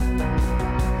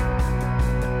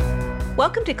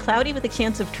Welcome to Cloudy with a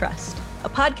Chance of Trust, a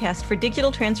podcast for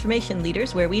digital transformation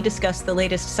leaders where we discuss the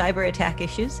latest cyber attack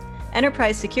issues,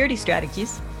 enterprise security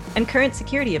strategies, and current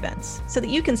security events so that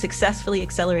you can successfully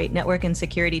accelerate network and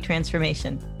security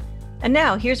transformation. And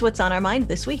now, here's what's on our mind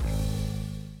this week.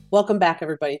 Welcome back,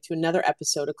 everybody, to another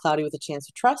episode of Cloudy with a Chance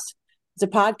of Trust. It's a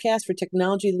podcast for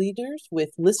technology leaders with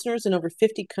listeners in over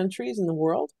 50 countries in the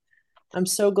world. I'm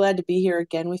so glad to be here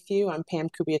again with you. I'm Pam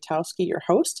Kubiatowski, your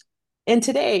host. And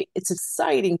today, it's an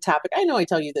exciting topic. I know I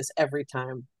tell you this every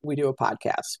time we do a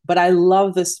podcast, but I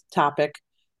love this topic,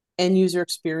 end user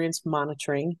experience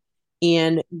monitoring.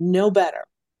 And no better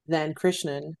than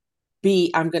Krishnan,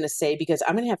 I'm going to say, because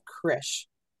I'm going to have Krish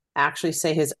actually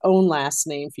say his own last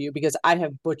name for you because I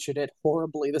have butchered it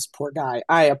horribly. This poor guy.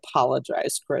 I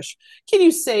apologize, Krish. Can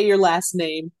you say your last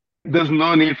name? There's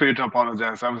no need for you to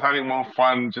apologize. I was having more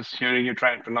fun just hearing you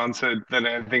try and pronounce it than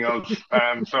anything else.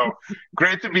 So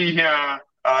great to be here,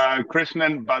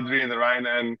 Krishnan,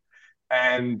 Badrinarayanan,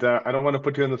 and I don't want to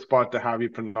put you on the spot to have you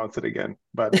pronounce it again,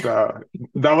 but that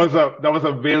was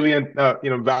a valiant,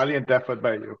 valiant effort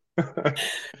by you.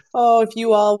 Oh, if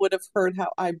you all would have heard how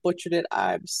I butchered it,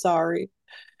 I'm sorry.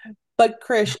 But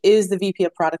Krish is the VP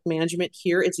of Product Management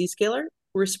here at Zscaler,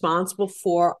 responsible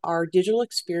for our digital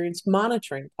experience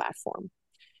monitoring platform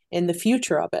and the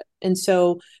future of it. And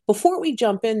so before we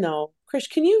jump in, though, Krish,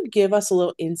 can you give us a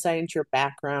little insight into your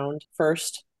background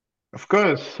first? Of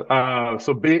course.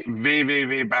 So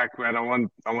way back when I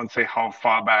won't say how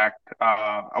far back.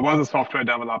 I was a software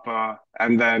developer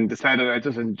and then decided I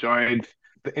just enjoyed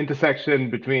the intersection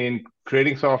between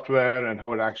creating software and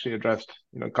how it actually addressed,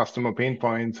 customer pain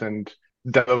points and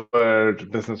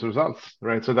delivered business results,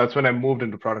 right? So that's when I moved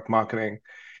into product marketing.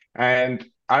 And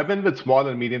I've been with small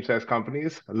and medium-sized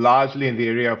companies, largely in the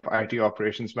area of IT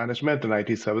operations management and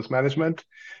IT service management.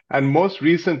 And most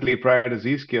recently, prior to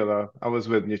Zscaler, I was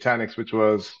with Nutanix, which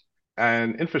was a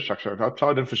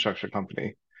cloud infrastructure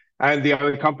company. And the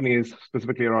other companies,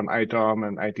 specifically around ITOM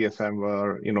and ITSM,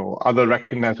 were, other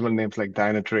recognizable names like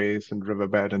Dynatrace and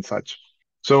Riverbed and such.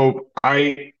 So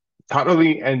I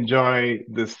thoroughly enjoy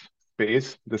this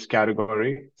space, this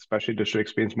category, especially digital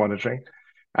experience monitoring.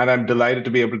 And I'm delighted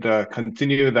to be able to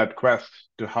continue that quest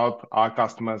to help our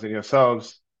customers and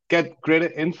yourselves get greater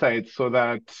insights so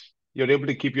that you're able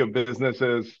to keep your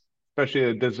businesses, especially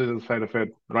the digital side of it,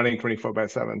 running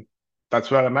 24/7.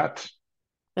 That's where I'm at.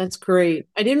 That's great.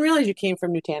 I didn't realize you came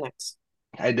from Nutanix.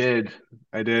 I did.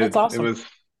 That's awesome. It was,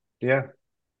 yeah,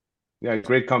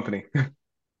 great company.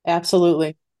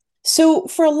 Absolutely. So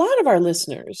for a lot of our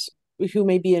listeners who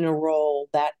may be in a role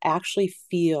that actually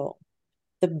feel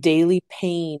the daily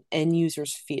pain end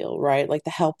users feel, right? Like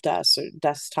the help desk or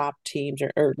desktop teams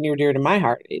or near dear to my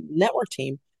heart, network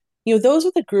team. Those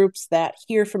are the groups that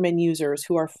hear from end users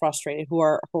who are frustrated,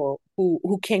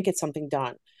 who can't get something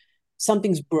done.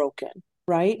 Something's broken,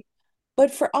 right? But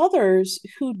for others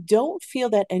who don't feel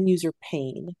that end user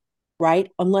pain, right?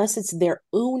 Unless it's their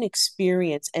own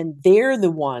experience and they're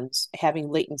the ones having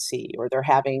latency or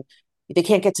they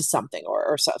can't get to something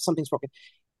or something's broken.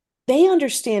 They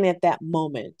understand at that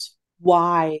moment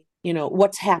why,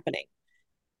 what's happening.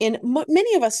 And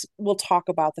many of us will talk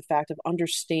about the fact of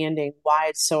understanding why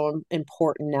it's so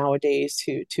important nowadays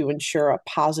to ensure a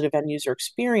positive end user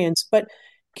experience. But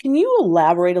can you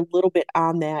elaborate a little bit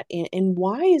on that? And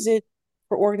why is it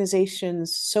for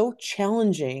organizations so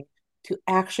challenging to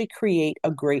actually create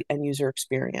a great end user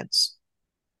experience?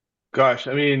 Gosh,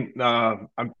 I mean,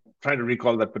 I'm trying to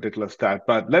recall that particular stat,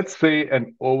 but let's say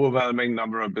an overwhelming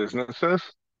number of businesses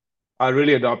are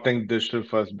really adopting digital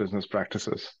first business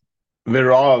practices.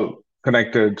 We're all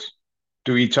connected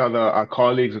to each other, our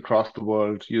colleagues across the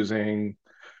world using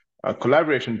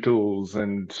collaboration tools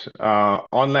and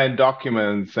online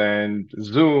documents and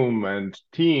Zoom and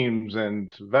Teams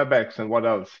and WebEx and what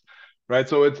else, right?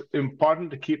 So it's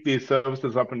important to keep these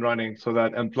services up and running so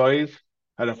that employees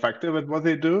are effective at what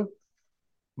they do,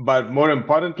 but more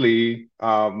importantly,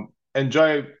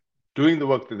 enjoy doing the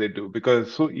work that they do because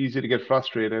it's so easy to get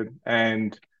frustrated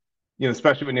and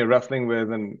especially when you're wrestling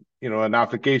with an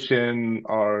application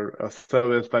or a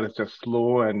service that is just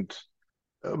slow and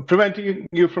preventing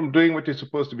you from doing what you're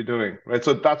supposed to be doing, right?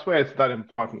 So that's why it's that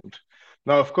important.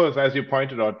 Now, of course, as you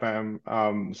pointed out, Pam,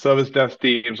 service desk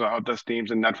teams or help desk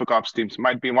teams and network ops teams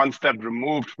might be one step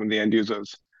removed from the end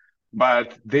users,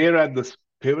 but they're at this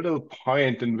pivotal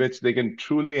point in which they can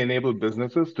truly enable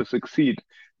businesses to succeed.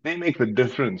 They make the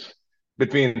difference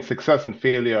between success and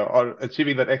failure or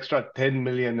achieving that extra 10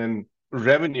 million in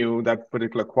revenue that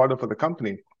particular quarter for the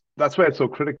company. That's why it's so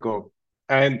critical.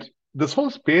 And this whole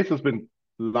space has been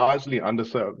largely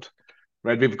underserved,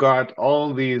 right? We've got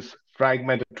all these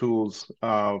fragmented tools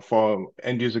for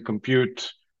end user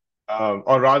compute,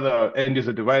 or rather end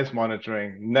user device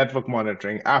monitoring, network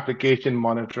monitoring, application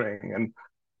monitoring, and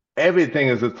everything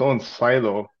is its own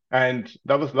silo. And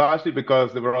that was largely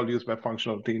because they were all used by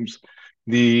functional teams.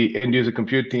 The end user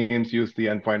compute teams use the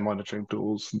endpoint monitoring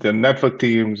tools, the network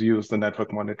teams use the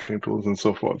network monitoring tools, and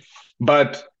so forth.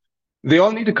 But they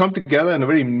all need to come together in a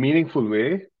very meaningful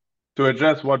way to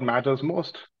address what matters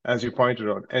most, as you pointed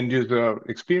out, end user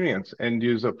experience, end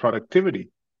user productivity.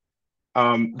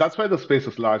 That's why the space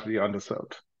is largely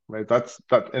underserved, right? That's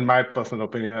that, in my personal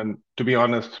opinion, to be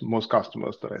honest, most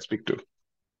customers that I speak to.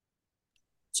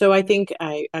 So I think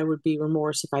I would be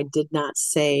remorse if I did not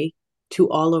say to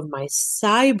all of my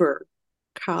cyber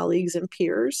colleagues and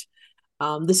peers,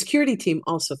 the security team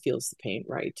also feels the pain,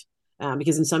 right?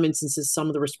 Because in some instances, some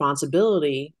of the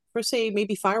responsibility for, say,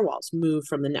 maybe firewalls move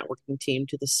from the networking team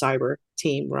to the cyber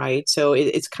team, right? So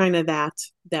it's kind of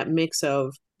that mix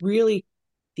of really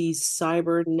these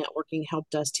cyber networking help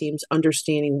desk teams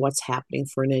understanding what's happening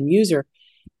for an end user.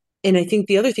 And I think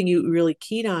the other thing you really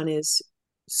keyed on is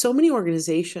so many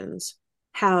organizations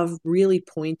have really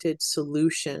pointed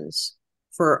solutions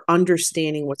for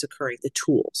understanding what's occurring, the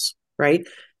tools, right?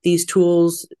 These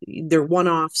tools, they're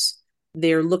one-offs.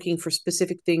 They're looking for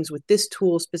specific things with this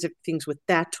tool, specific things with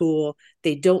that tool.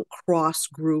 They don't cross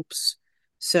groups.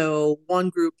 So one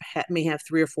group may have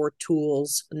 3 or 4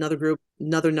 tools, another group,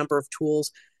 another number of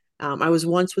tools. I was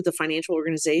once with a financial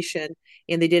organization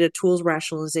and they did a tools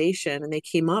rationalization and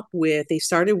they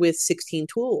started with 16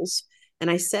 tools.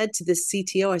 And I said to this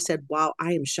CTO, I said, wow,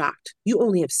 I am shocked. You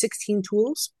only have 16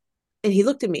 tools? And he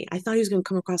looked at me. I thought he was going to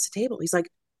come across the table. He's like,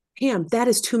 Pam, that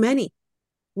is too many.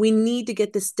 We need to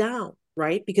get this down,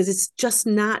 right? Because it's just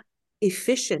not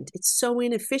efficient. It's so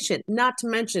inefficient, not to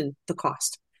mention the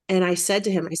cost. And I said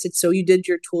to him, I said, so you did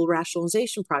your tool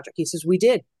rationalization project? He says, we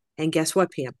did. And guess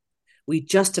what, Pam? We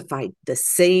justified the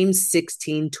same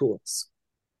 16 tools.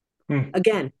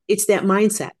 Again, it's that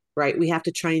mindset, right? We have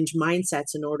to change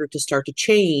mindsets in order to start to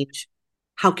change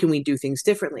how can we do things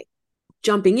differently.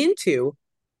 Jumping into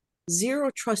zero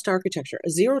trust architecture, a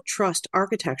zero trust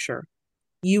architecture,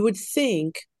 you would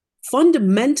think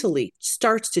fundamentally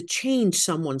starts to change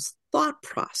someone's thought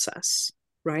process,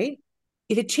 right?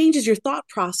 If it changes your thought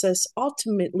process,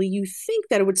 ultimately you think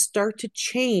that it would start to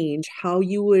change how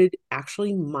you would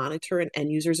actually monitor an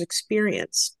end user's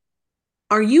experience.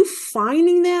 Are you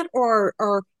finding that, or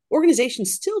are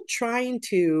organizations still trying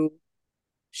to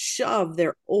shove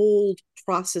their old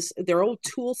process, their old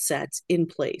tool sets in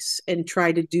place and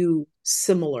try to do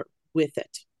similar with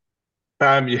it?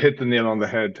 You hit the nail on the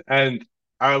head. And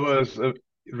I was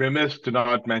remiss to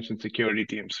not mention security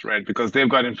teams, right? Because they've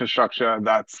got infrastructure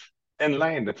that's in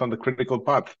line, that's on the critical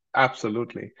path.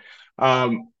 Absolutely.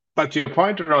 But your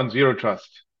point around zero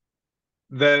trust,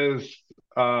 there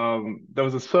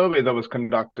was a survey that was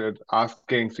conducted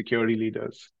asking security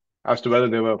leaders as to whether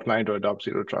they were planning to adopt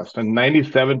zero trust. And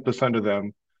 97% of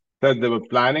them said they were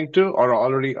planning to, or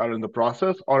already are in the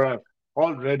process, or have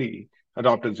already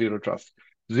adopted zero trust.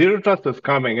 Zero trust is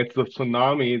coming. It's the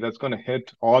tsunami that's going to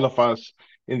hit all of us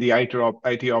in the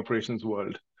IT operations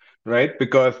world, right?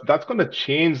 Because that's going to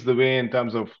change the way in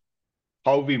terms of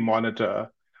how we monitor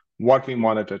what we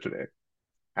monitor today.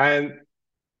 And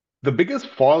the biggest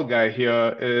fall guy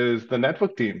here is the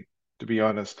network team, to be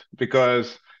honest,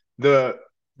 because the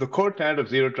core tenet of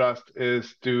zero trust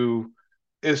is to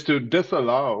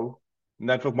disallow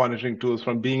network monitoring tools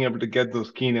from being able to get those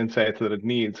keen insights that it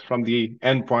needs from the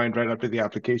endpoint right up to the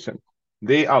application.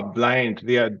 They are blind,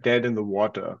 they are dead in the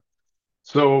water.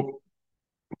 So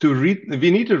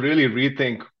we need to really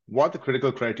rethink what the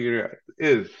critical criteria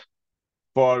is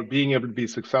for being able to be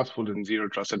successful in zero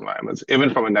trust environments,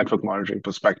 even from a network monitoring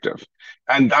perspective.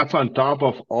 And that's on top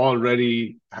of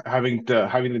already having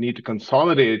the need to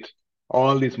consolidate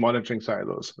all these monitoring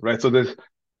silos, right? So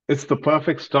it's the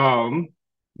perfect storm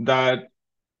that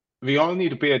we all need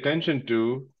to pay attention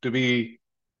to be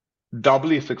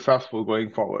doubly successful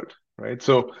going forward, right?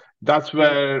 So that's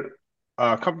where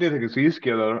companies like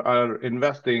Zscaler are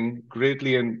investing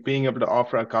greatly in being able to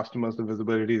offer our customers the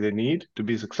visibility they need to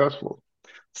be successful,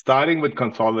 starting with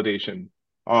consolidation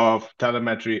of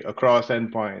telemetry across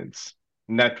endpoints,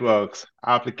 networks,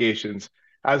 applications,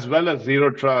 as well as zero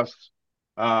trust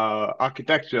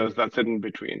architectures that sit in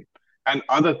between, and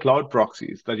other cloud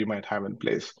proxies that you might have in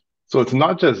place. So it's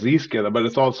not just Zscaler, but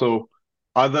it's also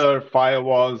other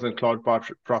firewalls and cloud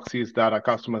proxies that our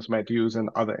customers might use in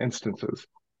other instances.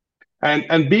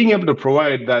 And being able to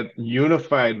provide that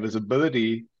unified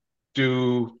visibility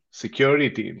to security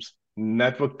teams,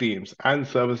 network teams, and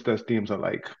service desk teams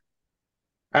alike.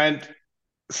 And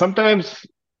sometimes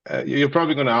you're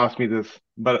probably going to ask me this,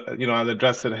 but I'll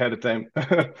address it ahead of time.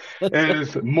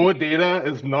 Is more data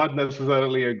is not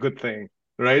necessarily a good thing,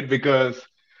 right? Because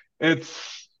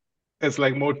it's it's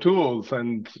like more tools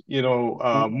and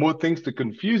more things to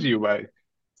confuse you by.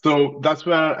 So that's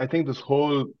where I think this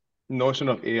whole notion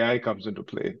of AI comes into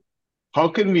play. How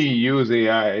can we use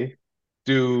AI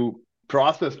to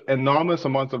process enormous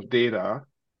amounts of data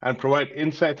and provide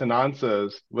insights and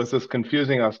answers versus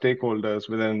confusing our stakeholders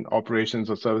within operations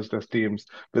or service desk teams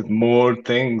with more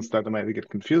things that they might get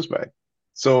confused by?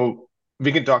 So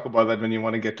we can talk about that when you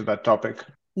want to get to that topic.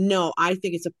 No, I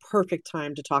think it's a perfect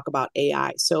time to talk about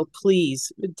AI. So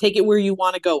please take it where you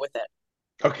want to go with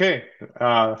it. Okay,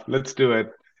 let's do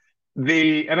it. I'm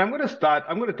going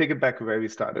to take it back to where we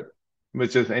started,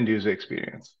 which is end user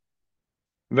experience.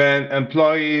 When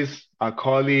employees, our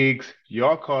colleagues,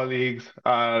 your colleagues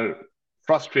are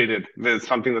frustrated with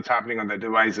something that's happening on their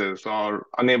devices or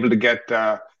unable to get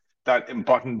that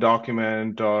important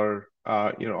document or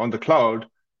on the cloud,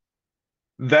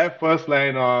 their first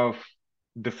line of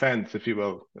defense, if you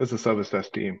will, is the service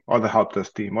desk team or the help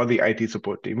desk team or the IT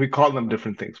support team. We call them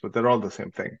different things, but they're all the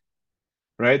same thing,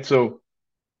 right? So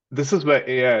this is where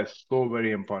AI is so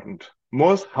very important.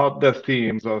 Most help desk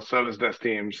teams or service desk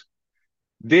teams,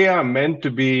 they are meant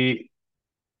to be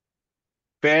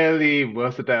fairly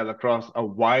versatile across a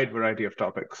wide variety of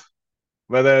topics,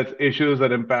 whether it's issues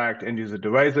that impact end user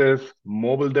devices,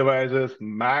 mobile devices,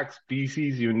 Macs,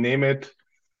 PCs, you name it,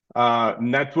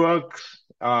 networks,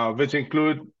 which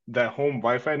include their home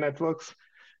Wi-Fi networks.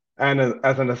 And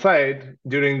as an aside,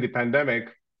 during the pandemic,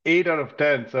 8 out of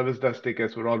 10 service desk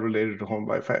tickets were all related to home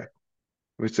Wi-Fi,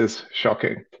 which is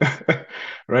shocking,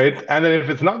 right? And then if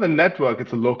it's not the network,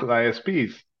 it's the local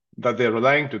ISPs that they're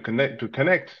relying to connect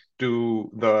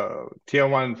to the tier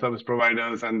one service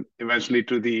providers and eventually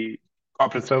to the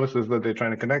corporate services that they're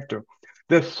trying to connect to.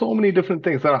 There's so many different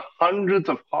things. There are hundreds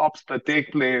of hops that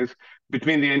take place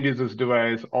between the end user's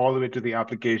device all the way to the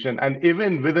application, and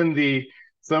even within the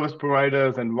service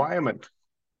provider's environment.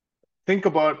 Think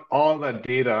about all that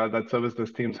data that service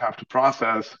desk teams have to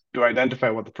process to identify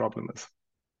what the problem is.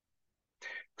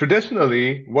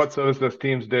 Traditionally, what service desk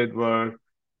teams did were,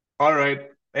 all right,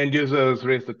 end users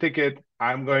raised a ticket.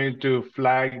 I'm going to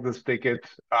flag this ticket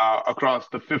across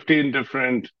the 15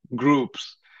 different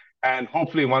groups. And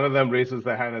hopefully one of them raises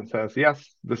their hand and says,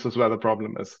 yes, this is where the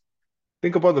problem is.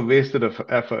 Think about the wasted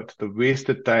effort, the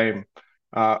wasted time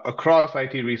across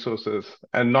IT resources,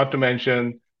 and not to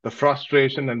mention the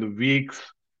frustration and the weeks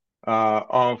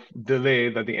of delay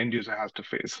that the end user has to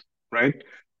face, right?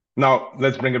 Now,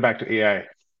 let's bring it back to AI.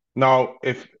 Now,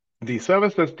 if the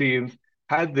service desk teams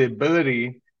had the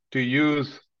ability to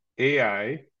use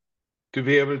AI to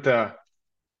be able to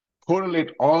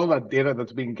correlate all that data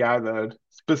that's being gathered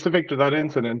specific to that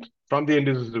incident from the end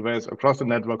user's device across the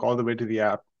network all the way to the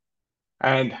app,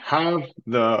 and have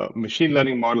the machine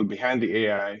learning model behind the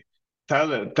AI tell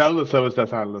the service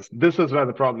desk analyst, this is where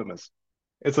the problem is.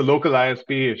 It's a local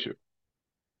ISP issue,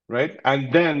 right?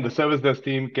 And then the service desk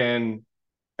team can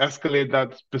escalate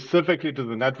that specifically to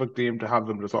the network team to have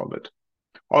them resolve it.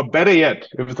 Or better yet,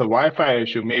 if it's a Wi-Fi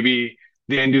issue, maybe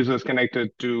the end user is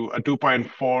connected to a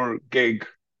 2.4 gig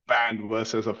band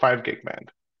versus a 5 gig band,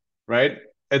 right?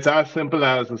 It's as simple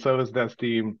as the service desk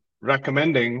team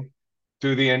recommending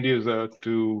to the end user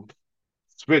to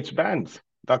switch bands.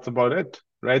 That's about it,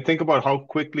 right? Think about how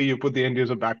quickly you put the end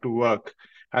user back to work,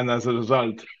 and as a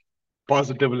result,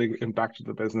 positively impacted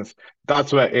the business.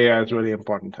 That's where AI is really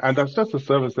important. And that's just the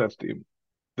service desk team.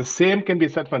 The same can be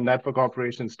said for network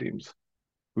operations teams,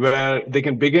 where they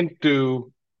can begin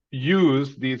to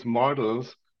use these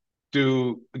models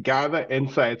to gather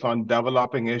insights on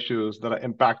developing issues that are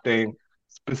impacting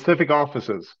specific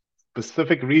offices,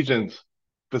 specific regions,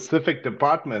 specific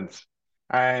departments,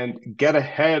 and get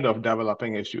ahead of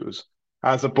developing issues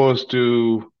as opposed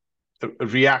to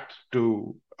react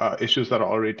to issues that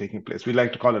are already taking place. We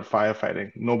like to call it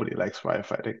firefighting. Nobody likes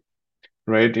firefighting,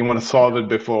 right? You want to solve it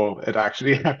before it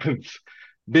actually happens.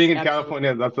 Being in Absolutely.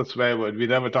 California, that's a swear word. We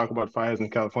never talk about fires in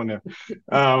California.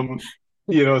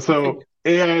 So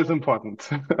AI is important.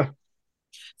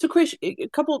 So, Krish, a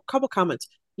couple comments.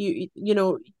 You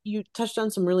touched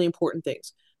on some really important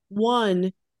things.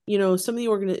 One, some of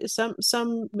the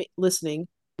some listening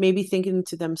may be thinking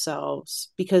to themselves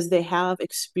because they have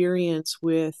experience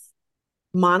with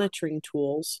monitoring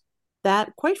tools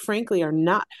that, quite frankly, are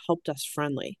not help desk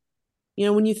friendly.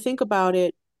 When you think about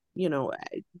it, you know,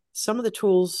 some of the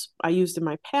tools I used in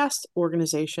my past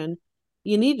organization,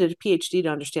 you needed a PhD to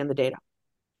understand the data.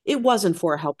 It wasn't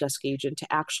for a help desk agent to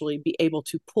actually be able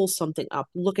to pull something up,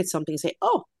 look at something, and say,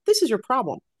 oh, this is your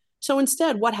problem. So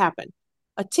instead, what happened?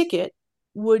 a ticket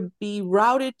would be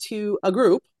routed to a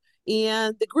group,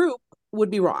 and the group would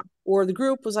be wrong, or the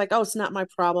group was like, oh, it's not my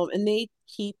problem, and they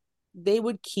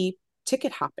would keep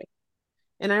ticket hopping.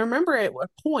 And I remember at a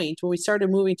point when we started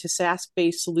moving to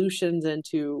SaaS-based solutions and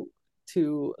to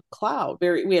cloud,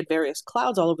 we had various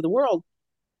clouds all over the world.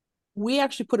 We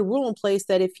actually put a rule in place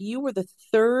that if you were the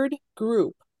third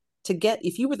group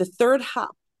if you were the third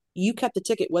hop, you kept the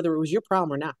ticket, whether it was your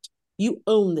problem or not. You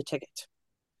own the ticket,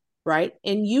 right?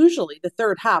 And usually the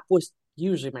third hop was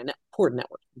usually my poor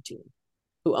networking team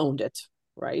who owned it,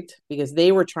 right? Because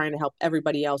they were trying to help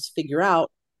everybody else figure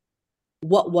out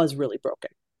what was really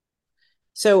broken.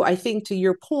 So I think to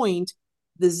your point,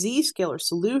 the Zscaler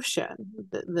solution,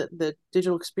 the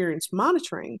digital experience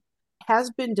monitoring, has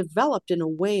been developed in a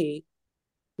way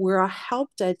where a help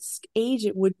desk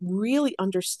agent would really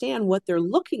understand what they're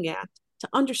looking at to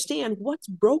understand what's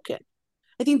broken.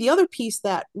 I think the other piece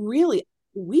that really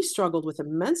we struggled with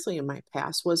immensely in my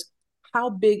past was how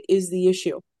big is the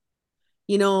issue?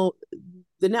 You know,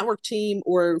 the network team,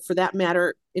 or for that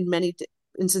matter, in many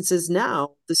instances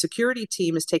now, the security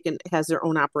team has their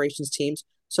own operations teams.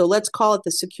 So let's call it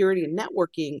the security and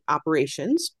networking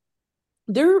operations.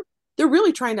 They're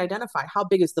really trying to identify how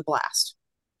big is the blast,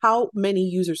 how many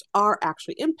users are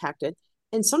actually impacted,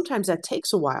 and sometimes that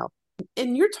takes a while.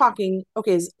 And you're talking,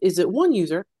 okay, is it one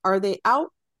user? Are they out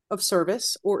of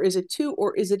service, or is it two,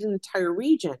 or is it an entire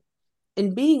region?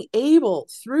 And being able,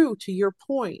 through to your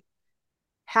point,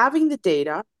 having the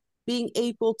data, being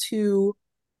able to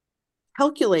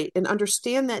calculate and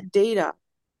understand that data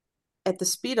at the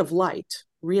speed of light,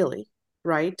 really,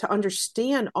 right? To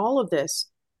understand all of this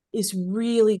is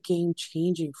really game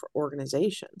changing for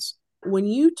organizations. When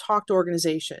you talk to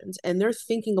organizations and they're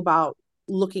thinking about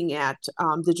looking at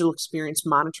digital experience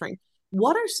monitoring,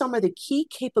 what are some of the key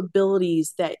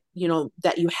capabilities that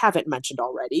you haven't mentioned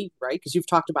already, right? Because you've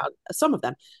talked about some of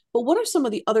them, but what are some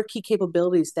of the other key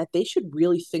capabilities that they should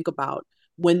really think about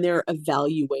when they're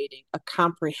evaluating a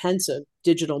comprehensive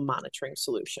digital monitoring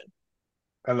solution?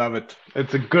 I love it.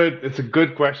 It's a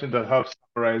good question that helps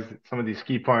summarize some of these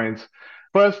key points.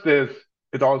 First is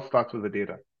it all starts with the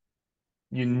data.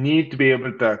 You need to be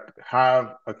able to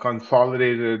have a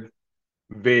consolidated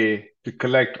way to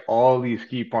collect all these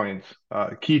key points,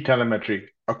 key telemetry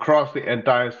across the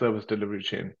entire service delivery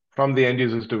chain, from the end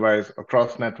user's device,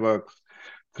 across networks,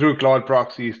 through cloud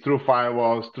proxies, through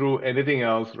firewalls, through anything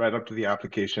else, right up to the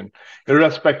application,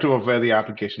 irrespective of where the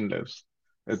application lives.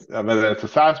 Whether it's a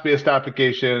SaaS-based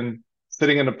application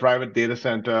sitting in a private data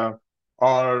center,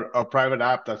 or a private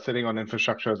app that's sitting on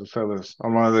infrastructure as a service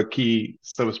on one of the key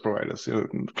service providers,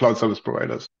 cloud service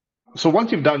providers. So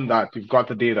once you've done that, you've got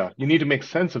the data, you need to make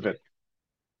sense of it.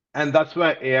 And that's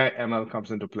where AI ML comes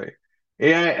into play.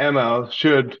 AI ML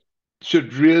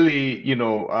should really,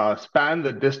 span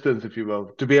the distance, if you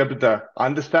will, to be able to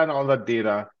understand all that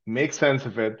data, make sense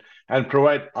of it, and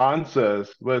provide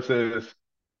answers versus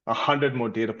 100 more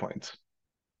data points,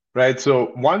 right?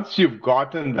 So once you've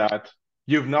gotten that,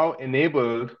 you've now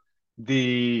enabled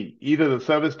either the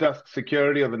service desk,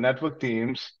 security, or the network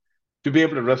teams to be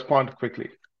able to respond quickly.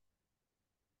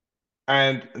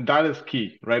 And that is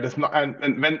key, right? It's not,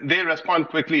 and when they respond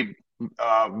quickly,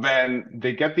 when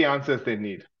they get the answers they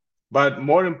need, but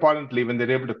more importantly, when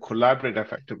they're able to collaborate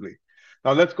effectively.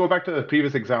 Now, let's go back to the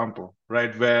previous example,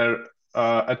 right? Where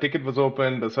a ticket was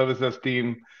opened, the service desk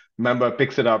team member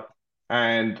picks it up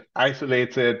and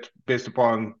isolates it based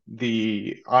upon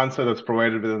the answer that's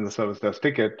provided within the service desk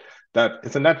ticket that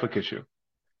it's a network issue.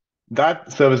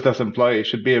 That service desk employee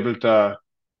should be able to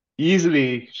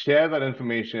easily share that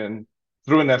information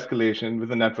through an escalation with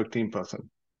the network team person,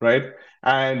 right?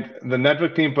 And the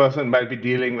network team person might be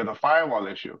dealing with a firewall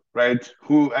issue, right?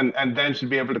 And then should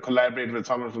be able to collaborate with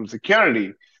someone from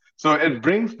security. So it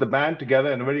brings the band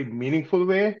together in a very meaningful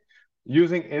way,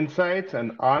 using insights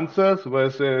and answers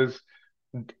versus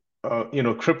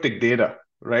cryptic data,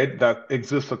 right? That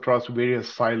exists across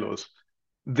various silos.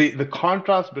 The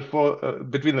contrast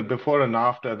between the before and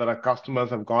after that our customers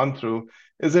have gone through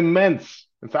is immense.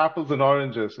 It's apples and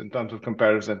oranges in terms of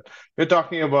comparison. We're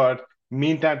talking about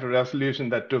mean time to resolution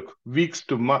that took weeks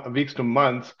to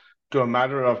months to a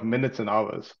matter of minutes and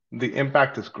hours. The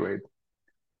impact is great.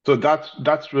 So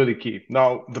that's really key.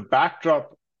 Now, the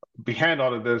backdrop behind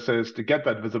all of this is to get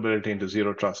that visibility into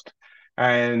zero trust.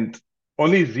 And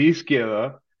only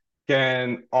Zscaler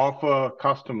can offer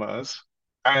customers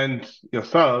and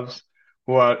yourselves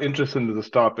who are interested in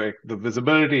this topic the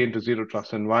visibility into zero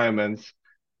trust environments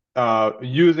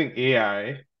using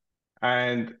AI,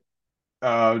 and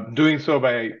doing so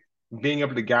by being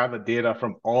able to gather data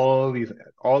from all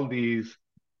these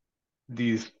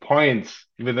these points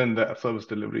within the service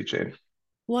delivery chain.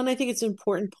 One, I think it's an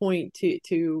important point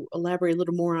to elaborate a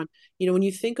little more on. When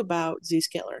you think about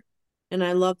Zscaler, and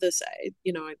I love this, I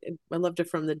loved it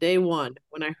from the day one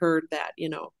when I heard that,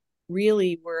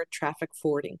 really we're a traffic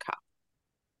forwarding cop,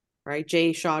 right?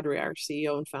 Jay Chaudhry, our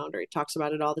CEO and founder, he talks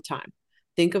about it all the time.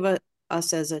 Think of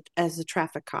us as a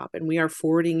traffic cop, and we are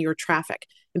forwarding your traffic.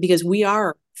 And because we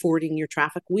are forwarding your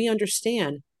traffic, we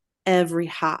understand every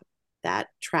hop that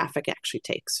traffic actually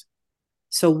takes.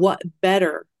 So what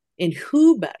better and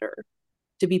who better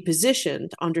to be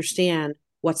positioned to understand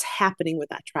what's happening with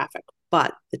that traffic,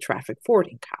 but the traffic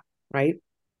forwarding cop, right?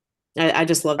 I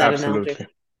just love that analogy. Absolutely.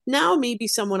 Now, maybe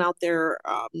someone out there,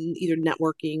 either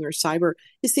networking or cyber,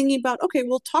 is thinking about, okay,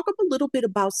 we'll talk a little bit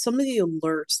about some of the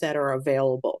alerts that are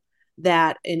available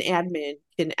that an admin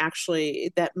can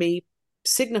actually, that may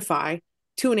signify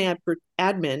to an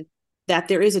admin that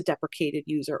there is a deprecated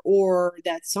user or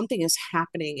that something is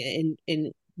happening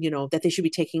and that they should be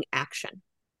taking action. Can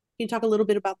you talk a little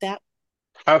bit about that?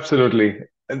 Absolutely.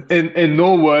 In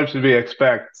no world should we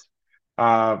expect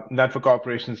network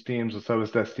operations teams or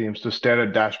service desk teams to stare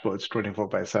at dashboards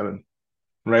 24/7,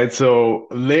 right? So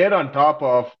layered on top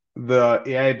of the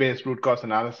AI-based root cause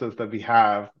analysis that we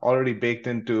have already baked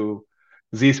into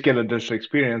Zscaler Digital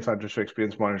Experience, our digital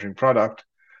experience monitoring product,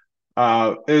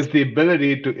 is the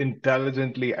ability to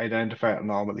intelligently identify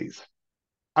anomalies.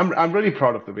 I'm really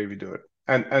proud of the way we do it.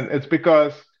 And it's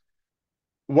because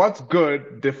what's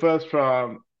good differs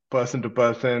from person to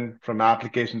person, from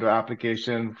application to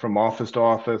application, from office to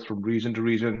office, from region to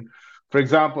region. For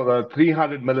example, a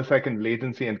 300 millisecond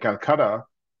latency in Calcutta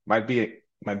might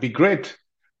be great,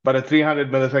 but a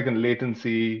 300 millisecond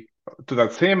latency to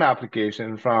that same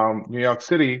application from New York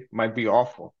City might be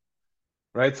awful,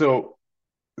 right? So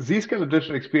Zscaler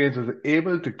Digital Experience is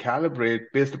able to calibrate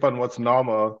based upon what's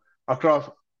normal across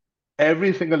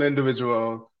every single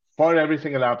individual for every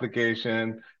single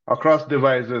application across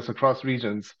devices, across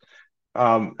regions.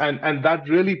 And that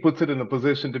really puts it in a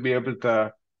position to be able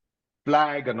to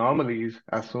flag anomalies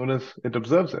as soon as it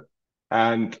observes it.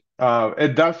 And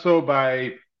it does so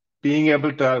by being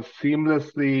able to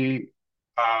seamlessly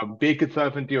bake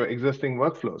itself into your existing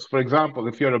workflows. For example,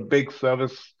 if you're a big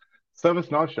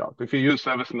ServiceNow shop, if you use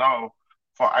ServiceNow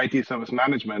for IT service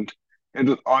management,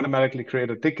 it'll automatically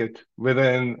create a ticket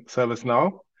within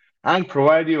ServiceNow and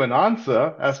provide you an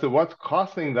answer as to what's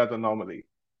causing that anomaly.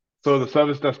 So the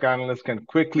service desk analyst can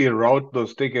quickly route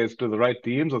those tickets to the right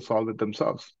teams or solve it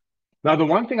themselves. Now, the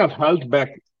one thing I've held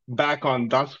back on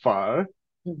thus far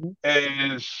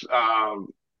is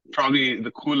probably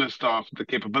the coolest of the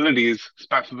capabilities,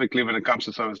 specifically when it comes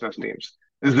to service desk teams,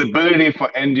 is the ability for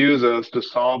end users to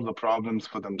solve the problems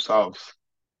for themselves.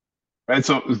 Right?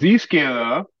 So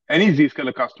Zscaler, any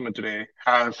Zscaler customer today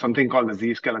has something called the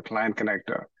Zscaler client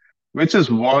connector, which is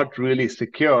what really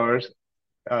secures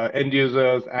end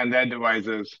users and their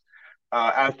devices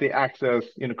as they access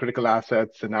critical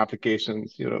assets and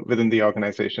applications within the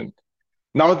organization.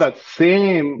 Now that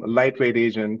same lightweight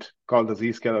agent called the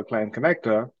Zscaler client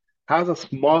connector has a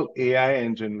small AI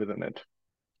engine within it,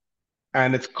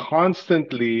 and it's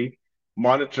constantly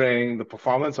monitoring the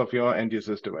performance of your end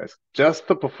user's device. Just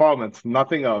the performance,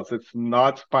 nothing else. It's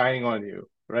not spying on you,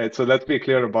 right? So let's be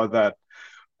clear about that.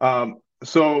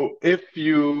 So if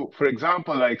you, for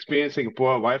example, are experiencing a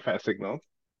poor Wi-Fi signal,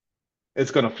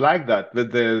 it's going to flag that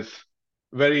with this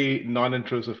very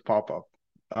non-intrusive pop-up,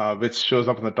 which shows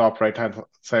up on the top right-hand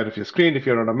side of your screen if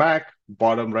you're on a Mac,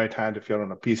 bottom right-hand if you're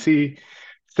on a PC,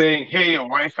 saying, hey, your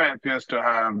Wi-Fi appears to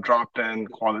have dropped in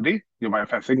quality, your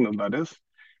Wi-Fi signal, that is.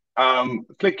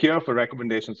 Click here for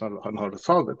recommendations on how to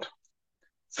solve it.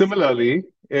 Similarly,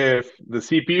 if the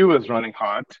CPU is running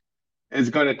hot, it's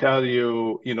going to tell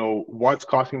you, what's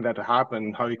causing that to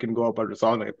happen, how you can go about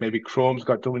resolving it. Maybe Chrome's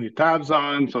got too many tabs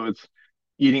on, so it's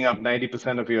eating up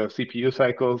 90% of your CPU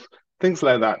cycles, things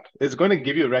like that. It's going to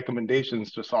give you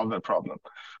recommendations to solve that problem.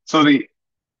 So the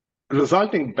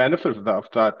resulting benefit of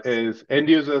that is end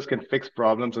users can fix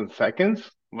problems in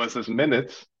seconds versus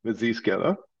minutes with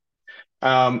Zscaler.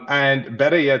 And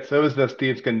better yet, service desk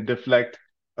teams can deflect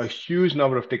a huge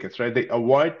number of tickets, right? They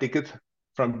avoid tickets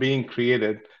from being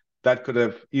created that could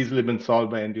have easily been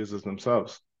solved by end users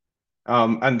themselves.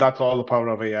 And that's all the power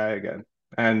of AI again,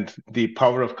 and the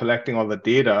power of collecting all the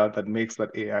data that makes that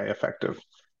AI effective.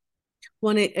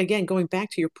 Well, again, going back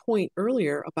to your point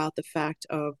earlier about the fact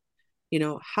of,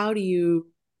 how do you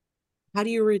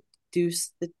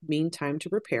reduce the mean time to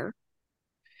repair?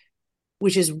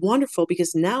 Which is wonderful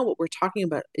because now what we're talking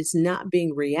about is not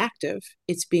being reactive,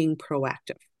 it's being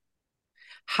proactive.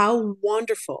 How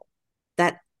wonderful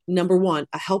that number one,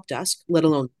 a help desk, let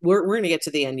alone we're going to get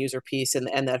to the end user piece and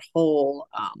that whole,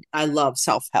 I love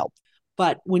self-help.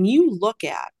 But when you look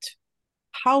at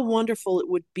how wonderful it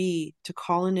would be to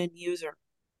call an end user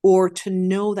or to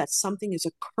know that something is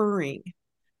occurring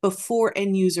before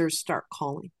end users start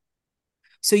calling.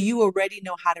 So you already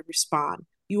know how to respond.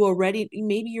 You already,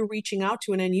 maybe you're reaching out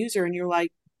to an end user and you're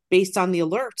like, based on the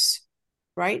alerts,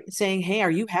 right? Saying, hey,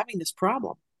 are you having this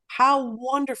problem? How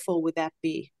wonderful would that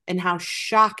be? And how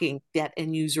shocking that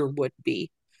end user would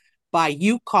be by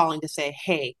you calling to say,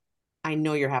 hey, I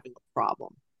know you're having a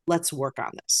problem. Let's work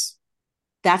on this.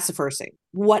 That's the first thing.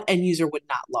 What end user would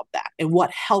not love that? And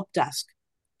what help desk?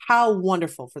 How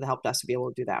wonderful for the help desk to be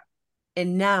able to do that.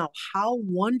 And now, how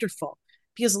wonderful,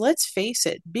 because let's face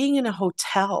it, being in a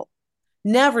hotel,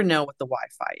 never know what the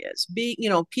Wi-Fi is.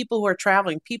 People who are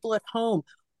traveling, people at home,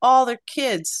 all their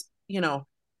kids,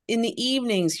 in the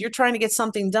evenings, you're trying to get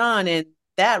something done and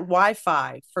that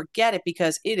Wi-Fi, forget it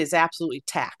because it is absolutely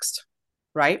taxed,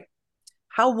 right?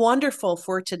 How wonderful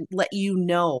for it to let you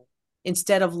know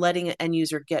instead of letting an end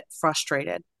user get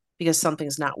frustrated because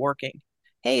something's not working.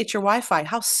 Hey, it's your Wi-Fi.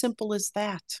 How simple is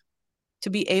that? To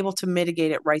be able to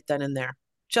mitigate it right then and there.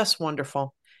 Just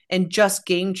wonderful. And just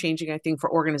game changing, I think,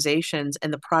 for organizations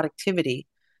and the productivity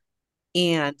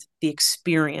and the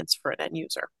experience for an end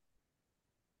user.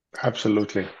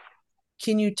 Absolutely.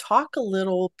 Can you talk a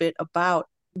little bit about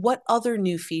what other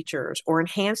new features or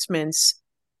enhancements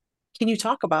can you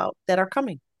talk about that are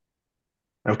coming?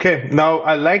 Okay. Now,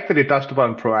 I like that you touched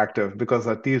upon proactive because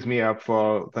that tees me up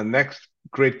for the next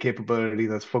great capability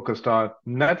that's focused on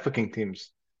networking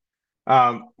teams.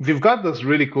 We've got this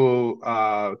really cool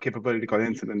capability called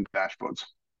incident dashboards.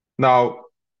 Now,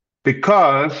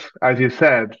 because, as you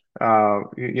said, to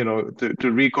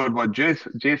recode what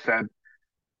Jay said,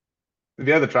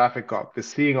 we are the traffic cop. We're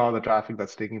seeing all the traffic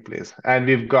that's taking place, and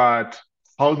we've got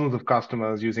thousands of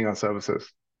customers using our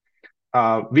services.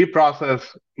 We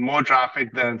process more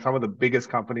traffic than some of the biggest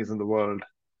companies in the world,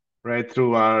 right,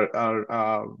 through our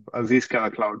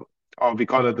Zscaler cloud, or we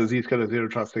call it the Zscaler Zero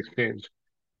Trust Exchange.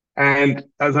 And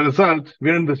as a result,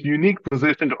 we're in this unique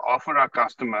position to offer our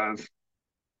customers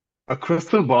a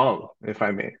crystal ball, if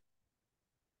I may.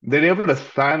 They're able to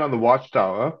stand on the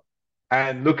watchtower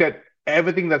and look at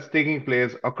everything that's taking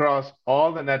place across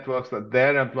all the networks that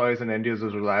their employees and end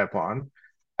users rely upon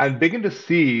and begin to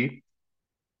see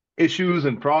issues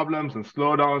and problems and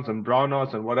slowdowns and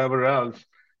brownouts and whatever else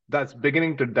that's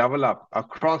beginning to develop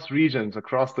across regions,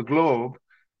 across the globe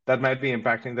that might be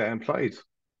impacting their employees.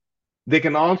 They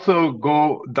can also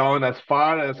go down as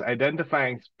far as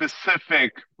identifying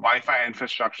specific Wi-Fi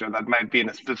infrastructure that might be in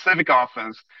a specific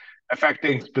office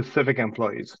affecting specific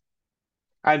employees.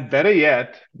 And better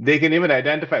yet, they can even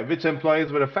identify which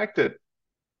employees were affected.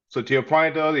 So to your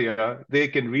point earlier, they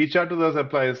can reach out to those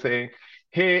employees saying,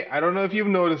 hey, I don't know if you've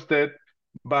noticed it,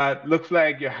 but looks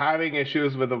like you're having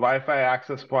issues with the Wi-Fi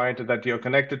access point that you're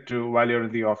connected to while you're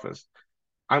in the office.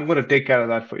 I'm going to take care of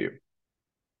that for you.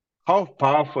 How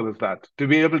powerful is that to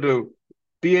be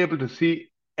able to see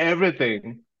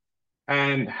everything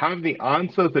and have the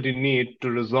answers that you need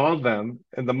to resolve them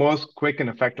in the most quick and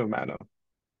effective manner?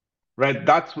 Right?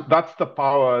 That's the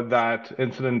power that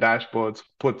incident dashboards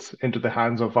puts into the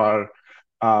hands of our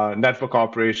network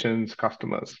operations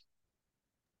customers.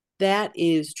 That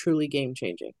is truly game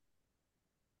changing.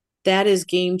 That is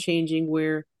game changing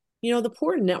where, the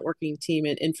poor networking team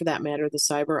and for that matter, the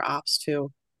cyber ops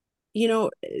too,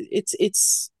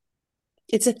 it's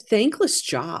a thankless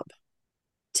job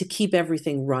to keep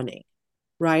everything running,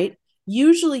 right?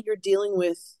 Usually you're dealing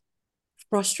with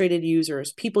frustrated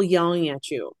users, people yelling at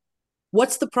you.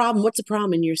 What's the problem? What's the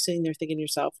problem? And you're sitting there thinking to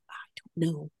yourself, I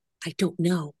don't know. I don't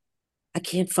know. I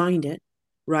can't find it,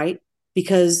 right?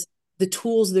 Because the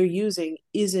tools they're using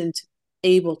isn't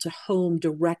able to home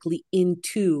directly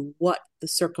into what the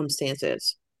circumstance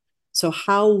is. So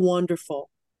how wonderful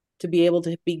to be able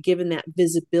to be given that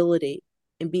visibility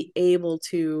and be able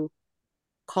to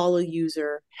call a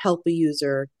user, help a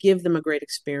user, give them a great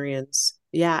experience.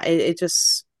 Yeah, it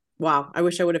just, wow. I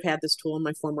wish I would have had this tool in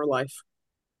my former life.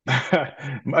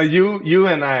 You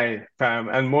and I, Pam,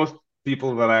 and most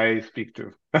people that I speak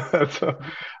to. So,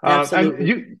 and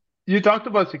Absolutely. you talked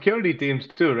about security teams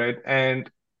too, right? And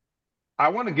I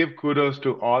want to give kudos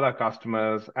to all our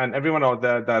customers and everyone out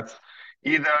there that's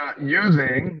either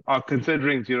using or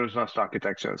considering zero trust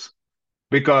architectures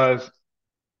because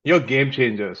you're game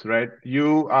changers, right?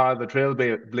 You are the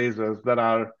trailblazers that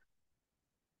are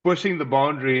pushing the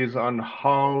boundaries on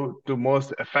how to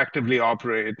most effectively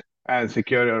operate and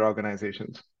secure your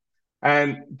organizations.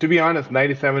 And to be honest,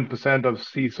 97% of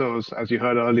CISOs, as you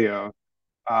heard earlier,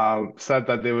 said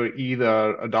that they were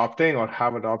either adopting or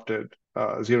have adopted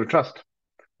zero trust.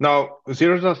 Now,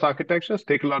 zero trust architectures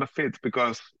take a lot of faith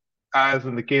because, as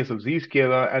in the case of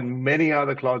Zscaler and many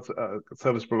other cloud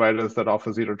service providers that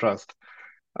offer zero trust,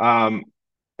 um,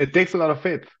 it takes a lot of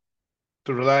faith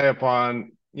to rely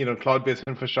upon cloud-based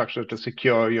infrastructure to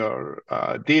secure your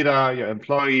data, your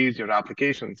employees, your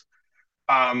applications,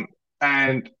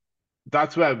 and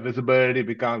that's where visibility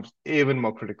becomes even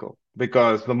more critical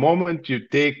because the moment you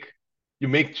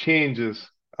make changes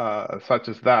such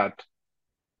as that,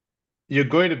 you're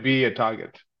going to be a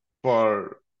target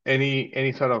for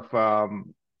any sort of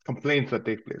complaints that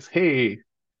take place. Hey,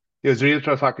 your zero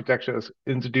trust architecture has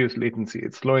introduced latency;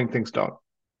 it's slowing things down.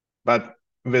 But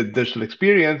with digital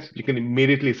experience, you can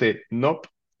immediately say, nope,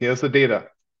 here's the data,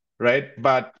 right?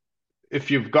 But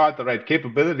if you've got the right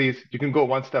capabilities, you can go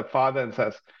one step farther and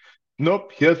says,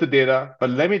 nope, here's the data, but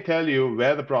let me tell you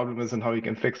where the problem is and how you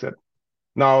can fix it.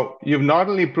 Now, you've not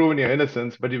only proven your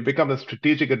innocence, but you've become a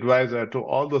strategic advisor to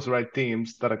all those right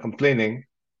teams that are complaining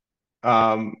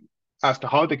as to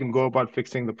how they can go about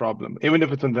fixing the problem, even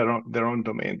if it's in their own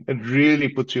domain. It really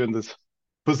puts you in this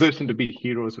position to be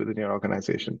heroes within your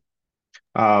organization.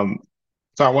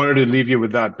 So I wanted to leave you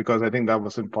with that because I think that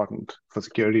was important for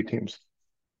security teams.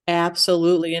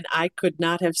 Absolutely. And I could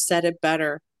not have said it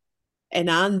better. And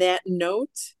on that note,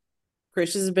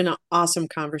 Krish, this has been an awesome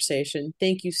conversation.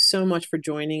 Thank you so much for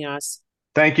joining us.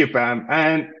 Thank you, Pam.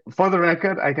 And for the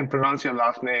record, I can pronounce your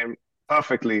last name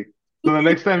perfectly. So the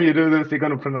next time you do this, you're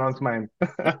going to pronounce mine.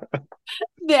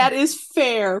 That is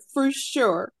fair for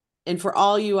sure. And for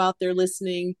all you out there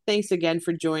listening, thanks again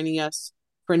for joining us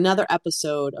for another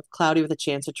episode of Cloudy with a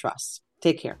Chance of Trust.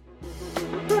 Take care.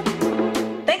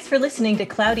 Thanks for listening to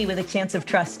Cloudy with a Chance of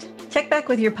Trust. Check back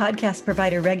with your podcast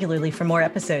provider regularly for more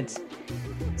episodes.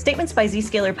 Statements by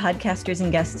Zscaler podcasters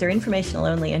and guests are informational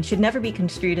only and should never be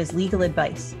construed as legal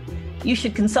advice. You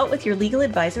should consult with your legal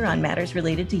advisor on matters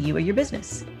related to you or your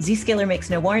business. Zscaler makes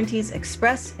no warranties,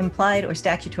 express, implied, or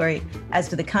statutory as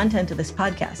to the content of this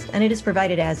podcast, and it is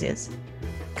provided as is.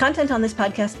 Content on this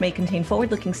podcast may contain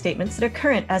forward-looking statements that are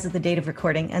current as of the date of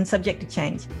recording and subject to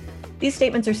change. These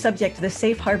statements are subject to the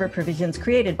safe harbor provisions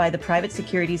created by the Private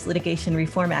Securities Litigation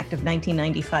Reform Act of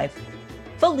 1995.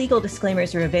 Full legal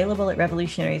disclaimers are available at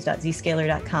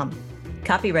revolutionaries.zscaler.com.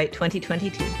 Copyright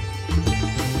 2022.